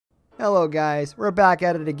Hello guys, we're back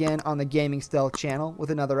at it again on the Gaming Stealth channel with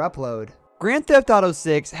another upload. Grand Theft Auto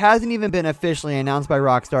 6 hasn't even been officially announced by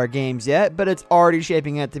Rockstar Games yet, but it's already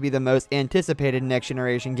shaping up to be the most anticipated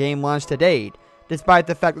next-generation game launch to date. Despite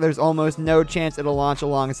the fact that there's almost no chance it'll launch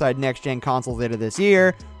alongside next-gen consoles later this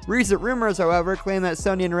year, recent rumors, however, claim that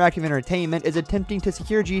Sony Interactive Entertainment is attempting to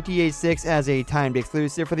secure GTA 6 as a timed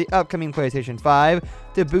exclusive for the upcoming PlayStation 5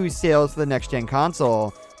 to boost sales for the next-gen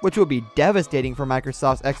console, which will be devastating for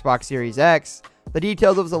Microsoft's Xbox Series X. The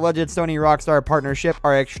details of this alleged Sony-Rockstar partnership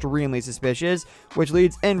are extremely suspicious, which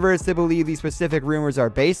leads Inverse to believe these specific rumors are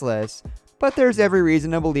baseless. But there's every reason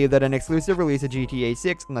to believe that an exclusive release of GTA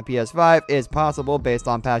 6 on the PS5 is possible based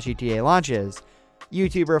on past GTA launches.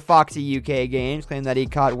 YouTuber Foxy UK Games claimed that he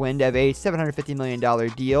caught wind of a $750 million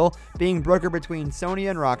deal being brokered between Sony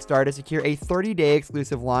and Rockstar to secure a 30-day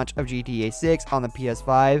exclusive launch of GTA 6 on the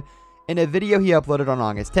PS5 in a video he uploaded on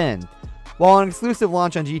August 10th. While an exclusive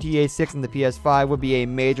launch on GTA 6 on the PS5 would be a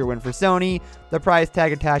major win for Sony, the price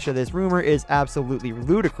tag attached to this rumor is absolutely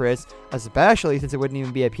ludicrous, especially since it wouldn't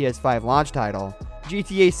even be a PS5 launch title.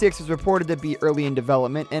 GTA 6 is reported to be early in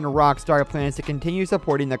development, and Rockstar plans to continue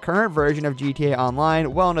supporting the current version of GTA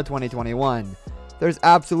Online well into 2021. There's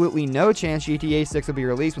absolutely no chance GTA 6 will be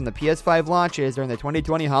released when the PS5 launches during the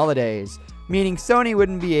 2020 holidays, meaning Sony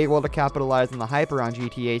wouldn't be able to capitalize on the hype around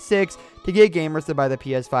GTA 6 to get gamers to buy the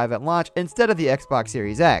PS5 at launch instead of the Xbox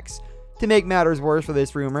Series X. To make matters worse for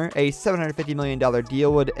this rumor, a $750 million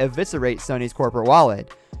deal would eviscerate Sony's corporate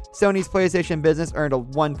wallet. Sony's PlayStation business earned a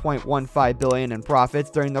 $1.15 billion in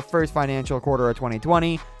profits during the first financial quarter of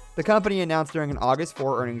 2020, the company announced during an August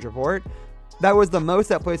 4 earnings report. That was the most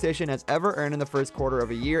that PlayStation has ever earned in the first quarter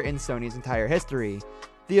of a year in Sony's entire history.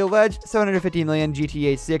 The alleged $750 million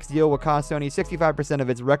GTA 6 deal will cost Sony 65% of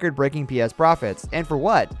its record-breaking PS profits, and for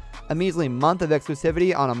what? A measly month of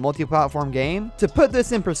exclusivity on a multi-platform game? To put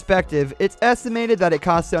this in perspective, it's estimated that it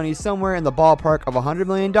cost Sony somewhere in the ballpark of $100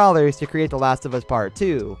 million to create The Last of Us Part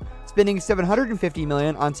 2. Spending $750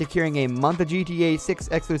 million on securing a month of GTA 6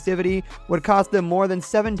 exclusivity would cost them more than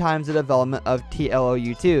 7 times the development of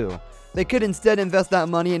TLOU 2. They could instead invest that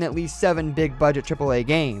money in at least 7 big-budget AAA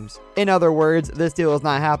games. In other words, this deal is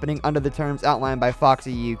not happening under the terms outlined by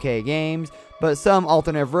Foxy UK Games, but some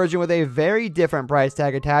alternate version with a very different price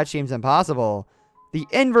tag attached seems impossible. The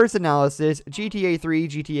inverse analysis, GTA 3,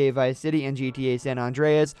 GTA Vice City, and GTA San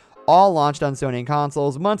Andreas all launched on Sony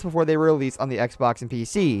consoles months before they were released on the Xbox and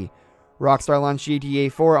PC. Rockstar launched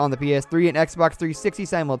GTA 4 on the PS3 and Xbox 360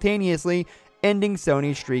 simultaneously, ending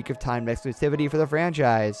Sony's streak of timed exclusivity for the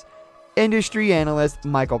franchise. Industry analyst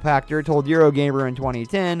Michael Pachter told Eurogamer in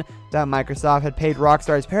 2010 that Microsoft had paid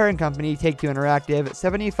Rockstar's parent company Take-Two Interactive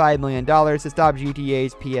 $75 million to stop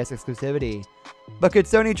GTA's PS exclusivity. But could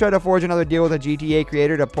Sony try to forge another deal with a GTA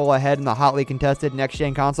creator to pull ahead in the hotly contested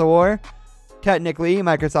next-gen console war? Technically,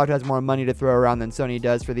 Microsoft has more money to throw around than Sony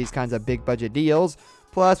does for these kinds of big-budget deals.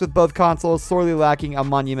 Plus, with both consoles sorely lacking a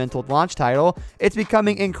monumental launch title, it's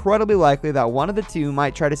becoming incredibly likely that one of the two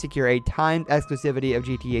might try to secure a timed exclusivity of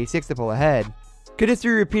GTA 6 to pull ahead. Could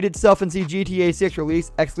history repeat itself and see GTA 6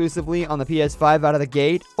 released exclusively on the PS5 out of the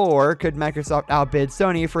gate, or could Microsoft outbid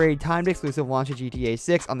Sony for a timed exclusive launch of GTA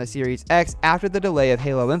 6 on the Series X after the delay of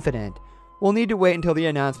Halo Infinite? We'll need to wait until the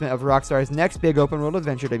announcement of Rockstar's next big open-world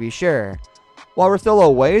adventure to be sure. While we're still a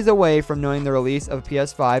ways away from knowing the release of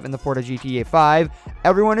PS5 and the port of GTA 5,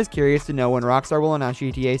 everyone is curious to know when Rockstar will announce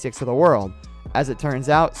GTA 6 to the world. As it turns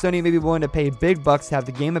out, Sony may be willing to pay big bucks to have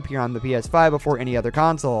the game appear on the PS5 before any other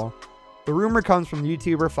console. The rumor comes from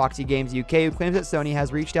YouTuber Foxy Games UK, who claims that Sony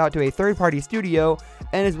has reached out to a third-party studio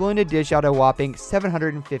and is willing to dish out a whopping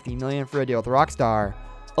 $750 million for a deal with Rockstar.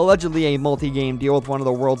 Allegedly, a multi-game deal with one of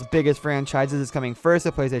the world's biggest franchises is coming first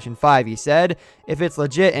to PlayStation 5, he said. If it's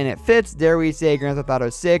legit and it fits, dare we say Grand Theft Auto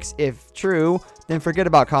 6, if true, then forget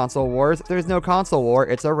about console wars. If there's no console war,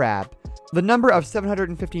 it's a wrap. The number of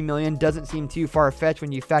 $750 million doesn't seem too far-fetched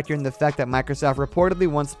when you factor in the fact that Microsoft reportedly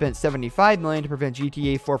once spent $75 million to prevent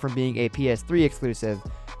GTA 4 from being a PS3 exclusive.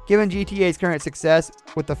 Given GTA's current success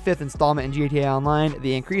with the 5th installment in GTA Online,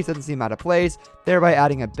 the increase doesn't seem out of place, thereby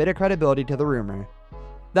adding a bit of credibility to the rumor.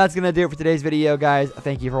 That's going to do it for today's video, guys.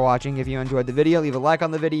 Thank you for watching. If you enjoyed the video, leave a like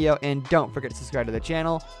on the video, and don't forget to subscribe to the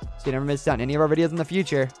channel so you never miss out on any of our videos in the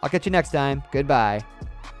future. I'll catch you next time. Goodbye.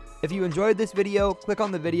 If you enjoyed this video, click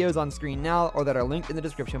on the videos on screen now or that are linked in the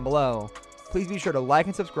description below. Please be sure to like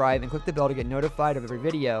and subscribe and click the bell to get notified of every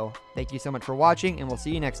video. Thank you so much for watching, and we'll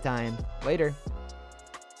see you next time. Later.